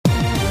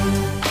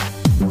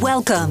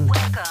Welcome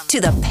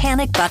to the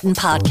Panic Button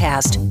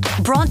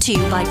Podcast, brought to you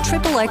by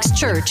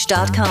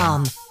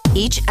XXXChurch.com.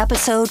 Each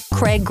episode,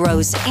 Craig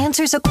Gross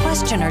answers a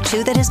question or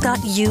two that has got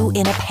you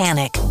in a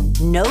panic.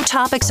 No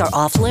topics are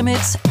off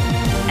limits,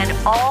 and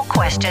all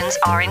questions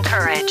are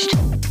encouraged.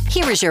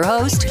 Here is your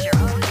host,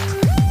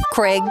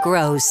 Craig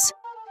Gross.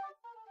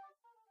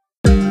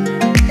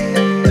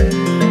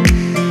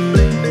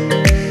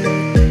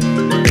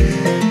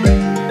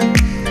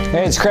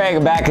 Hey, it's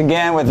Craig back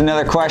again with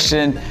another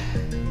question.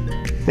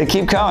 They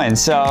keep coming,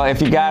 so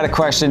if you got a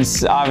question,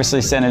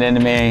 obviously send it in to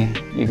me.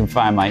 You can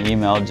find my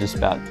email just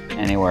about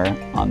anywhere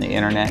on the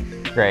internet,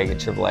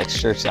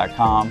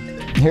 Craig@XXXchurch.com.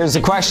 Here's the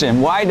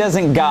question: why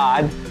doesn't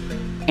God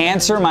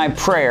answer my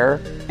prayer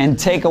and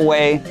take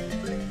away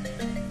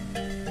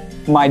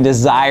my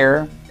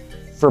desire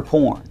for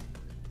porn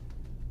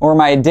or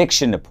my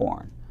addiction to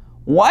porn?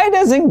 Why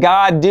doesn't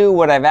God do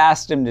what I've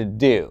asked him to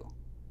do?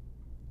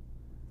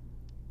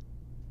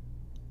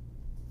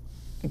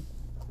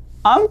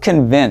 I'm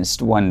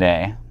convinced one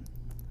day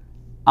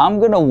I'm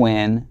going to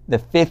win the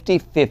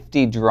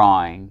 50-50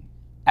 drawing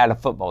at a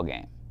football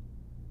game.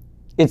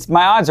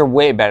 My odds are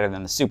way better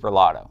than the Super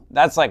Lotto.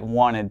 That's like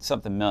 1 in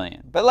something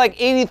million. But like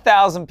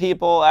 80,000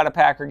 people at a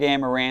Packer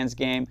game or Rams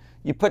game,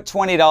 you put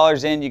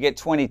 $20 in, you get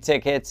 20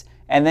 tickets,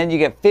 and then you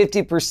get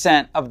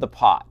 50% of the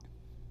pot.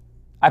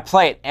 I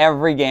play it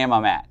every game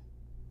I'm at.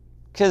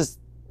 Because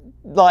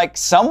like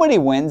somebody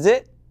wins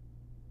it.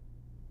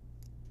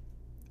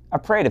 I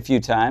prayed a few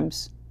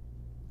times.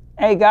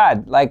 Hey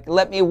God, like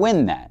let me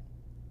win that.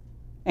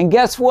 And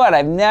guess what?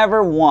 I've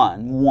never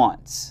won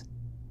once.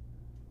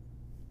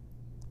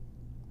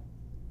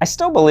 I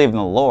still believe in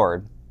the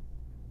Lord.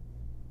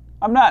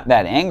 I'm not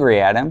that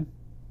angry at him.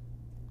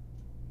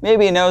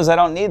 Maybe he knows I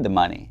don't need the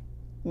money.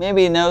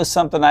 Maybe he knows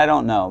something I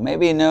don't know.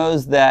 Maybe he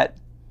knows that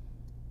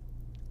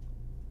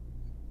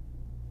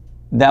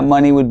that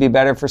money would be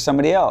better for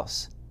somebody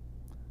else.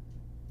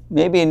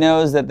 Maybe he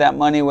knows that that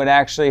money would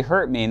actually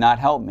hurt me, not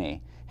help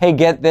me. Hey,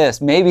 get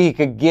this, maybe he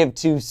could give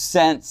 2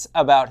 cents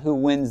about who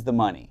wins the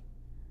money.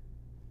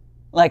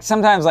 Like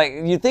sometimes, like,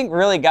 you think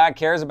really God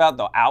cares about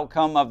the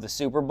outcome of the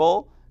Super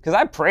Bowl? Because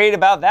I prayed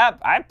about that.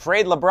 I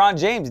prayed LeBron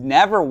James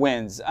never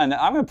wins. And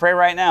I'm going to pray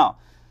right now.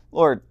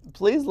 Lord,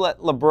 please let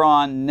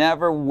LeBron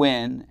never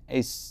win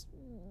a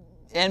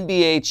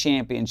NBA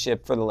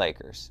championship for the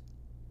Lakers.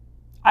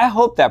 I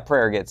hope that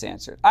prayer gets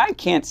answered. I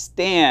can't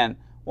stand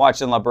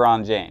watching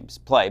LeBron James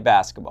play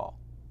basketball.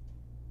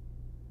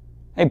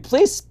 Hey,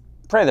 please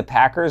pray the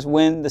Packers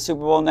win the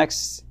Super Bowl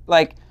next.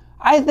 Like,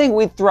 I think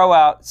we throw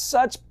out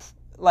such,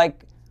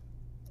 like,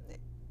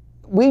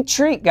 we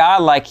treat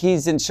God like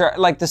he's in charge,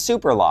 like the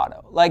Super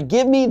Lotto. Like,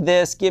 give me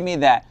this, give me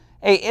that.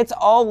 Hey, it's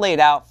all laid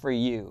out for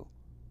you.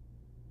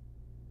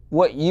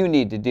 What you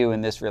need to do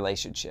in this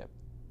relationship.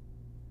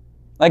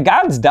 Like,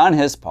 God's done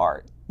his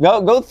part.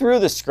 Go through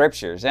the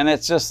scriptures, and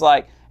it's just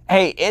like,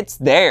 hey, it's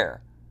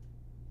there.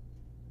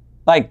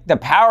 Like, the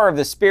power of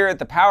the Spirit,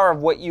 the power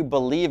of what you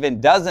believe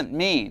in doesn't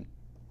mean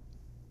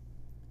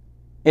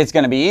it's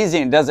going to be easy.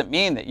 It doesn't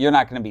mean that you're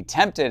not going to be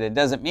tempted. It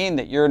doesn't mean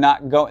that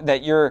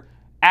you're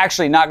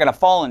actually not going to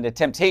fall into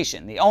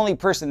temptation. The only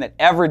person that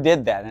ever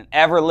did that and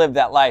ever lived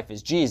that life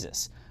is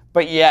Jesus.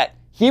 But yet,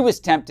 he was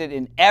tempted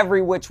in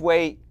every which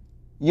way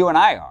you and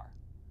I are.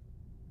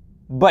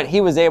 But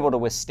he was able to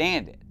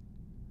withstand it.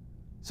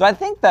 So I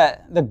think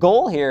that the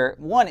goal here,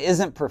 1,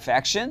 isn't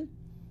perfection.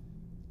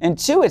 And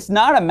 2, it's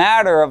not a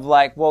matter of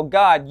like, well,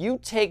 God, you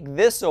take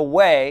this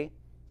away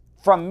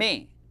from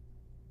me.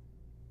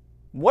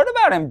 What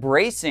about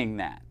embracing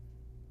that?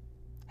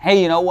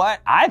 Hey, you know what?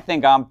 I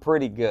think I'm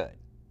pretty good.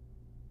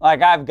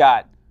 Like, I've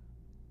got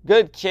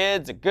good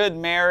kids, a good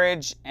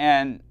marriage,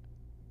 and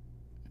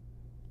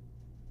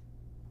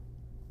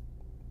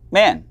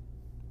man,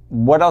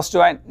 what else do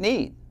I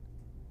need?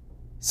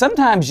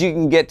 Sometimes you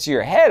can get to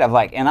your head of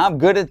like, and I'm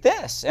good at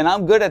this, and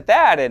I'm good at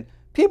that, and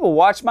people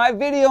watch my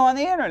video on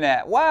the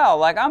internet. Wow,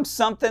 like I'm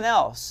something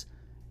else.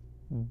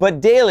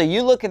 But daily,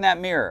 you look in that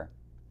mirror,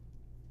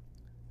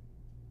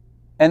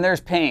 and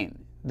there's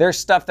pain. There's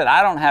stuff that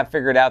I don't have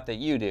figured out that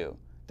you do.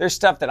 There's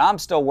stuff that I'm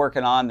still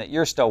working on that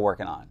you're still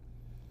working on.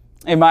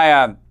 In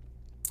my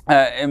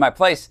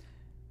place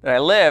that I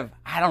live,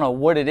 I don't know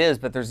what it is,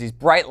 but there's these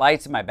bright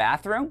lights in my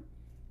bathroom.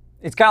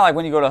 It's kind of like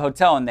when you go to a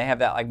hotel and they have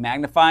that like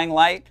magnifying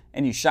light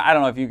and you shine. I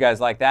don't know if you guys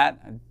like that.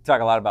 I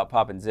talk a lot about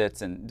popping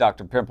zits and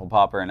Dr. Pimple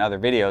Popper and other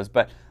videos,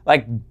 but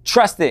like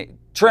trust it.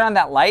 Turn on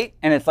that light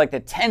and it's like the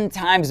 10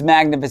 times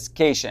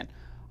magnification.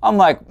 I'm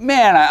like,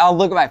 man, I'll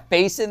look at my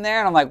face in there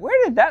and I'm like, where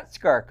did that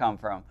scar come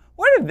from?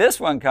 Where did this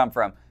one come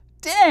from?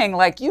 Dang,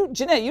 like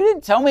Jeanette, you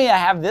didn't tell me I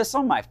have this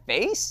on my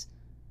face?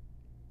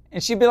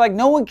 And she'd be like,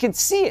 no one could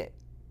see it.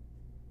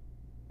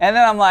 And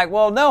then I'm like,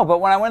 well, no,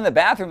 but when I went in the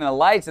bathroom and the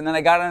lights and then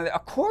I got in,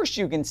 of course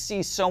you can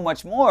see so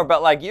much more,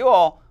 but like you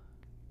all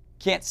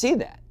can't see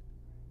that.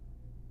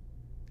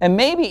 And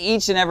maybe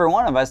each and every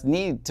one of us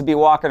need to be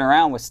walking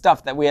around with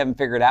stuff that we haven't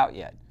figured out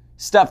yet.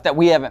 Stuff that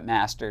we haven't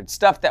mastered.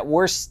 Stuff that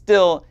we're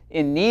still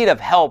in need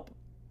of help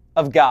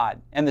of God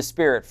and the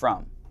Spirit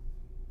from.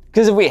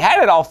 Because if we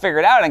had it all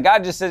figured out and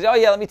God just says, oh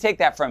yeah, let me take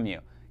that from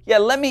you. Yeah,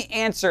 let me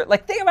answer.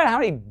 Like, think about how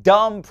many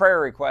dumb prayer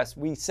requests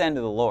we send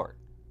to the Lord.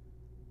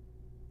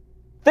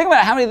 Think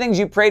about how many things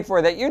you prayed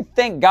for that you'd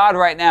think God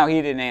right now,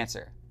 he didn't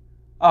answer.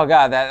 Oh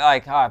God,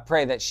 I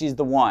pray that she's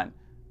the one.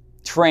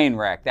 Train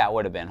wreck that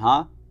would have been,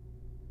 huh?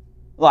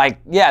 Like,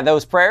 yeah,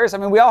 those prayers, I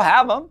mean, we all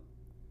have them.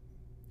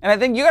 And I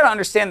think you got to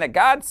understand that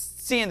God's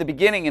seeing the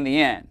beginning and the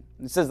end.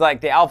 This is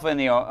like the Alpha and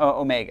the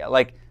Omega.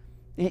 Like,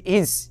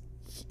 he sees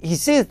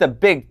the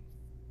big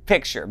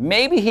picture.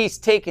 Maybe he's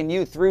taking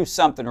you through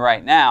something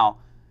right now,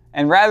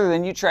 and rather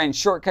than you try and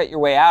shortcut your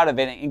way out of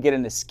it and get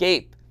an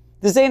escape,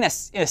 this ain't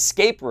an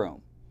escape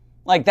room.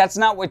 Like, that's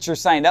not what you're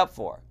signed up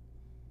for.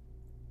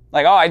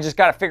 Like, oh, I just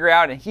got to figure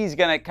out and he's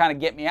going to kind of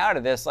get me out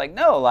of this. Like,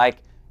 no, like,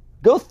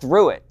 go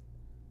through it.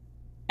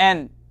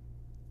 And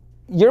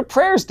your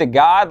prayers to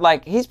God,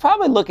 like, he's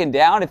probably looking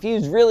down. If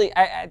he's really,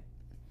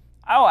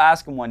 I'll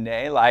ask him one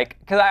day, like,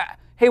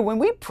 hey, when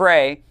we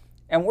pray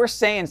and we're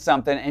saying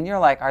something and you're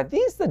like, are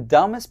these the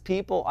dumbest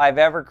people I've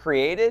ever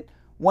created?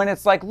 When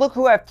it's like, look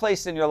who I've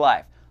placed in your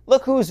life.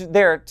 Look who's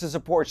there to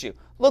support you.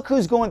 Look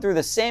who's going through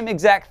the same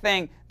exact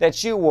thing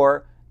that you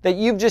were, that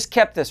you've just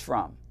kept this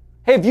from.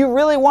 Hey, if you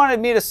really wanted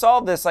me to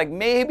solve this, like,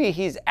 maybe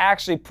he's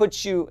actually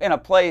put you in a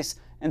place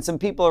and some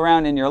people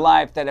around in your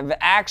life that have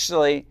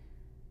actually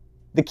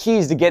the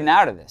keys to getting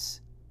out of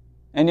this.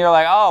 And you're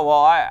like, oh,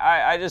 well,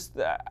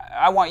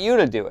 I want you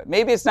to do it.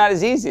 Maybe it's not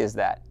as easy as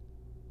that.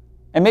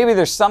 And maybe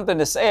there's something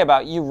to say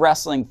about you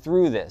wrestling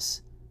through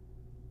this.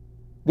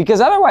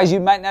 Because otherwise you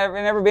might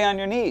never be on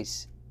your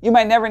knees. You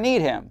might never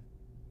need him.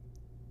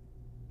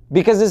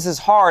 Because this is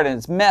hard and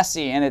it's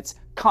messy and it's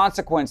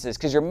consequences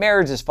because your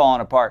marriage is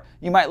falling apart.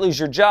 You might lose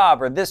your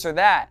job or this or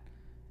that.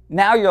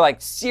 Now you're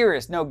like,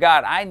 serious, no,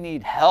 God, I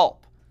need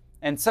help.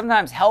 And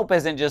sometimes help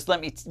isn't just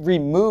let me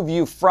remove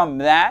you from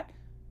that.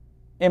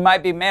 It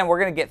might be, man, we're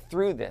going to get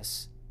through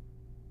this.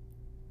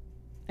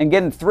 And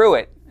getting through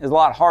it is a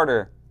lot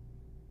harder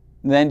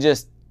than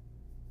just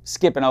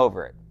skipping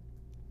over it.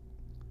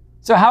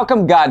 So how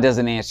come God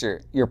doesn't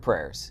answer your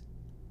prayers?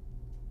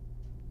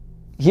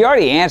 He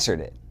already answered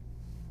it.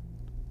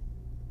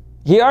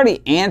 He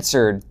already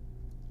answered.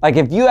 Like,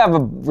 if you have a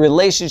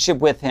relationship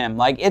with him,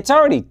 like, it's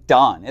already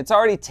done. It's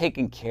already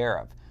taken care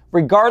of.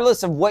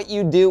 Regardless of what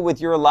you do with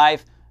your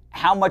life,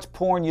 how much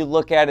porn you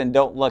look at and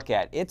don't look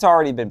at, it's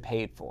already been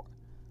paid for.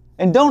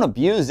 And don't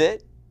abuse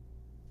it.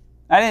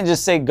 I didn't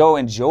just say go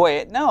enjoy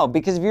it. No,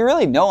 because if you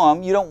really know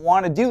him, you don't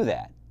want to do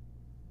that.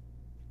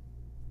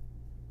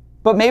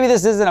 But maybe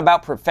this isn't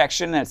about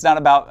perfection and it's not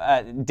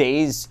about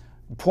days,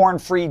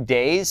 porn-free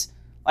days.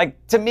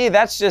 Like, to me,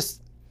 that's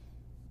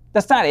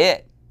not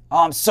it.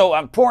 Oh,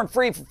 I'm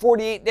porn-free for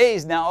 48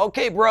 days now.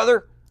 Okay,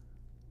 brother.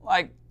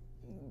 Like,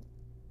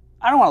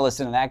 I don't want to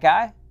listen to that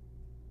guy.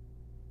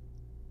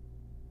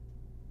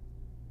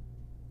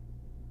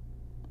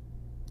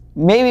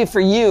 Maybe for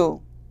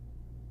you,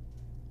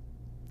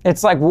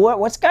 it's like,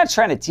 what's God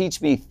trying to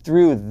teach me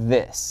through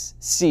this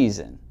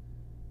season?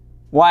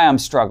 Why I'm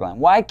struggling?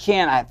 Why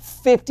can't I, at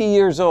 50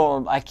 years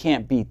old, I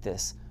can't beat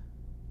this?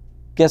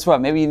 Guess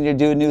what? Maybe you need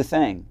to do a new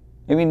thing.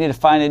 Maybe you need to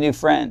find a new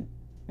friend.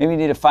 Maybe you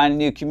need to find a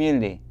new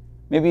community.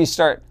 Maybe you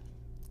start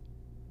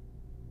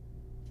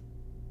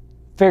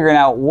figuring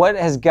out what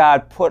has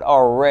God put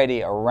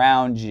already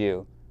around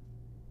you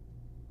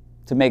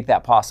to make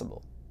that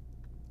possible.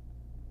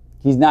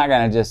 He's not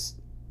going to just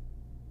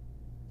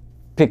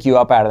pick you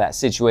up out of that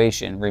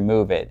situation,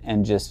 remove it,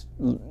 and just,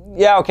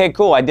 yeah, okay,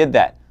 cool, I did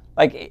that.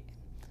 Like,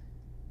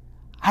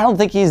 I don't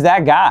think he's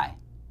that guy.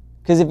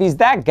 Because if he's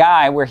that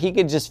guy where he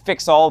could just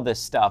fix all this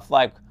stuff,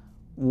 like,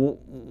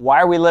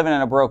 why are we living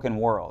in a broken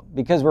world?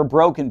 Because we're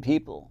broken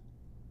people.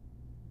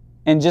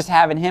 And just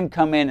having him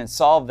come in and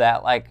solve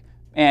that, like,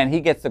 man, he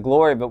gets the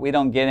glory, but we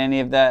don't get any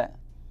of the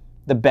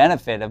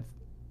benefit of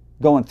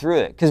going through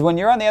it. Because when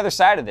you're on the other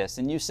side of this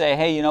and you say,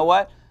 hey, you know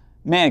what?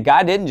 Man,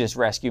 God didn't just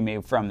rescue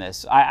me from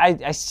this.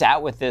 I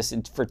sat with this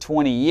for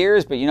 20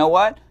 years, but you know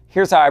what?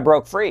 Here's how I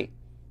broke free.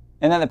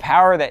 And then the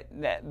power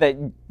that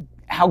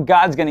how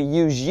God's going to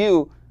use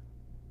you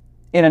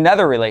in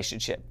another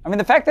relationship. I mean,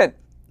 the fact that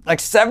like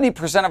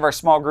 70% of our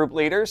small group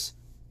leaders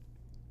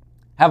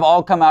have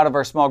all come out of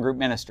our small group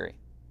ministry.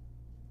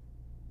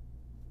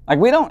 Like,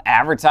 we don't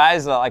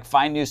advertise, like,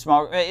 find new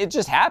it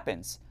just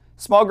happens.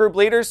 Small group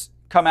leaders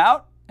come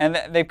out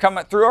and they've come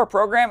through our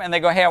program and they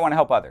go, hey, I want to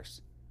help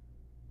others.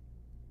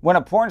 When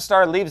a porn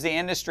star leaves the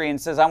industry and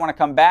says, I want to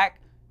come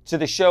back to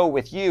the show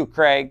with you,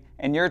 Craig,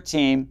 and your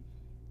team,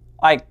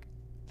 like,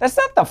 that's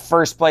not the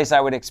first place I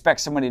would expect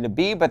somebody to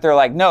be, but they're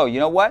like, no, you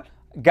know what?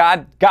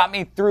 God got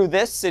me through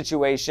this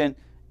situation,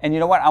 and you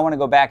know what? I want to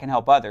go back and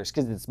help others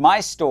because it's my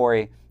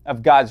story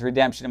of God's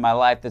redemption in my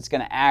life that's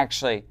going to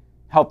actually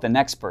help the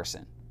next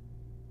person.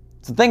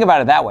 So think about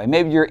it that way.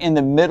 Maybe you're in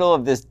the middle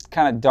of this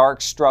kind of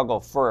dark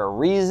struggle for a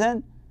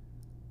reason,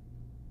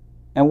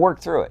 and work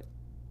through it.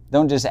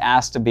 Don't just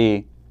ask to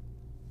be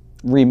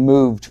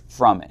removed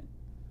from it.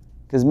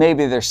 Because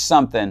maybe there's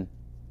something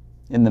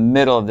in the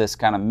middle of this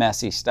kind of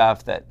messy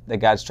stuff that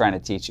God's trying to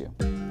teach you.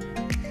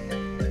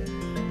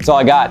 That's all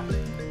I got.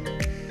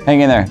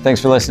 Hang in there.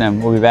 Thanks for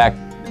listening. We'll be back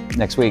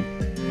next week.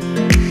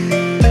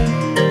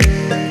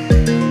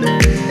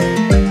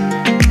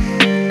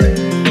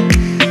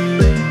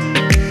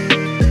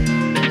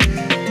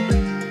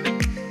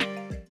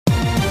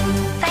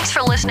 Thanks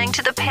for listening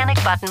to the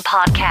Panic Button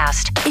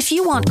Podcast. If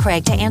you want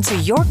Craig to answer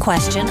your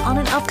question on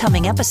an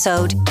upcoming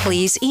episode,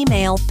 please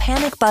email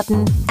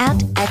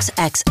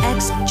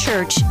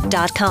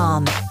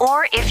panicbutton@xxxchurch.com.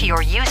 Or if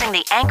you're using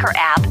the Anchor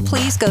app,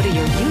 please go to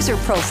your user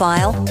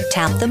profile,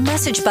 tap the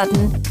message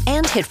button,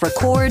 and hit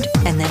record,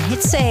 and then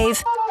hit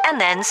save,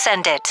 and then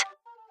send it.